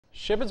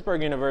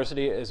Shippensburg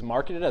University is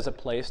marketed as a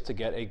place to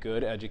get a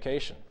good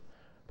education,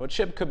 but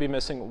Ship could be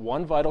missing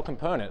one vital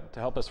component to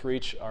help us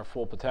reach our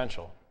full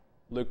potential.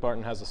 Luke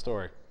Martin has the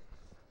story.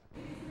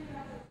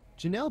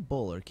 Janelle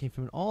Bowler came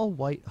from an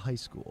all-white high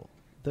school.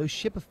 Though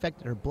Ship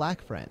affected her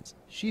black friends,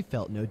 she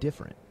felt no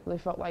different. They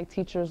felt like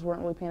teachers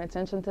weren't really paying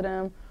attention to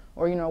them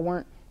or,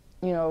 weren't,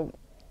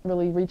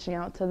 really reaching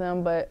out to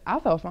them, but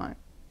I felt fine.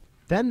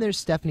 Then there's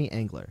Stephanie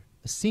Engler,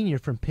 a senior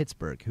from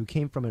Pittsburgh who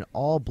came from an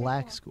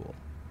all-black school.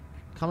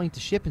 Coming to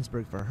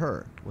Shippensburg for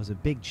her was a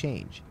big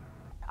change.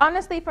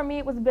 Honestly, for me,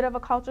 it was a bit of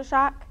a culture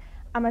shock.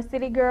 I'm a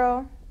city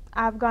girl.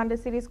 I've gone to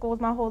city schools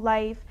my whole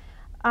life.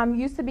 I'm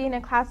used to being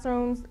in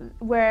classrooms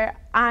where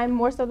I'm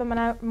more so the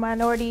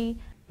minority.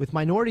 With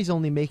minorities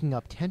only making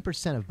up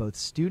 10% of both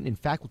student and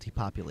faculty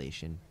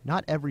population,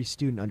 not every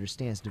student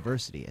understands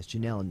diversity as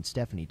Janelle and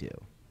Stephanie do.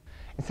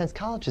 And since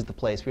college is the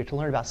place we are to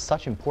learn about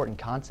such important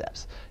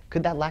concepts,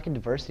 could that lack of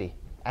diversity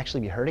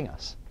actually be hurting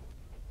us?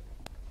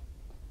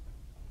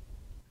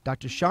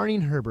 Dr.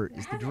 Charlene Herbert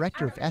is the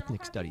Director of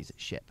Ethnic Studies at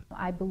SHIP.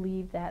 I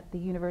believe that the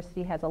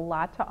university has a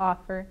lot to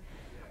offer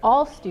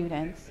all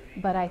students,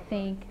 but I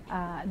think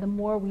the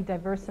more we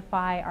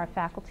diversify our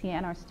faculty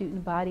and our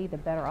student body, the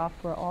better off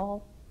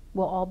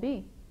we'll all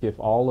be. If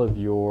all of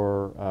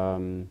your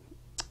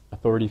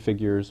authority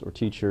figures or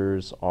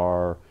teachers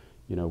are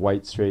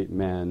white, straight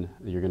men,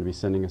 you're going to be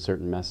sending a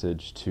certain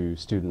message to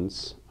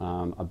students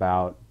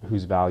about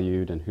who's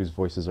valued and whose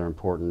voices are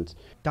important.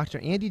 Dr.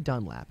 Andy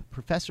Dunlap,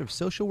 professor of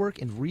social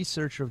work and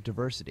researcher of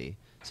diversity,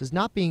 says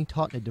not being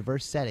taught in a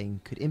diverse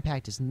setting could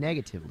impact us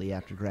negatively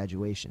after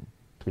graduation.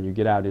 When you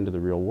get out into the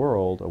real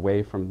world,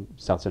 away from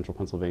South Central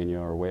Pennsylvania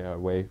or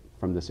away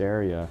from this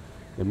area,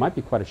 it might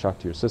be quite a shock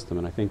to your system,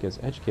 and I think as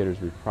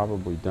educators we've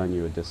probably done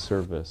you a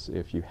disservice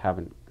if you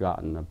haven't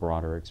gotten a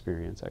broader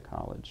experience at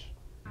college.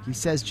 He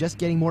says just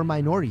getting more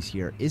minorities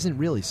here isn't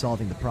really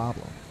solving the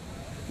problem.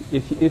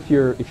 If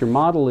your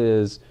model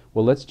is,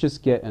 well, let's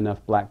just get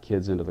enough black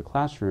kids into the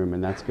classroom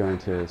and that's going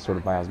to sort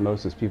of by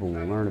osmosis people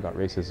will learn about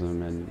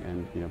racism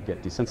and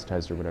get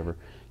desensitized or whatever,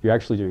 you're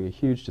actually doing a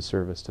huge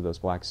disservice to those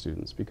black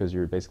students because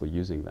you're basically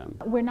using them.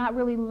 We're not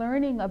really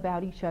learning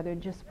about each other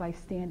just by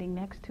standing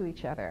next to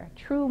each other.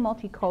 True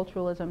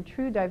multiculturalism,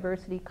 true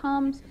diversity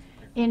comes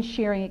in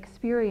sharing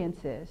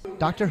experiences.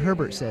 Dr.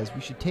 Herbert says we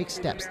should take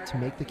steps to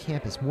make the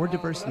campus more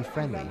diversity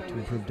friendly to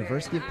improve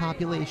diversity of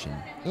population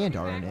and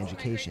our own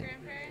education.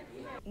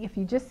 If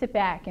you just sit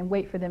back and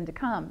wait for them to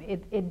come,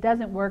 it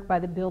doesn't work by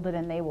the build it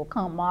and they will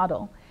come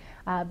model.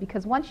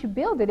 Because once you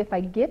build it, if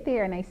I get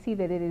there and I see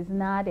that it is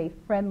not a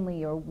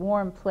friendly or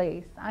warm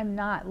place, I'm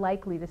not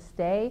likely to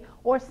stay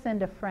or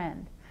send a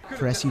friend.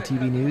 For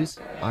SUTV News,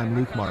 I'm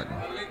Luke Martin.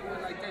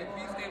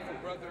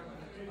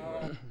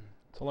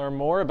 To learn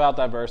more about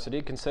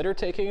diversity, consider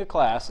taking a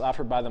class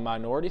offered by the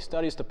Minority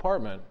Studies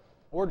Department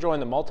or join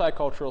the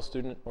Multicultural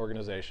Student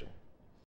Organization.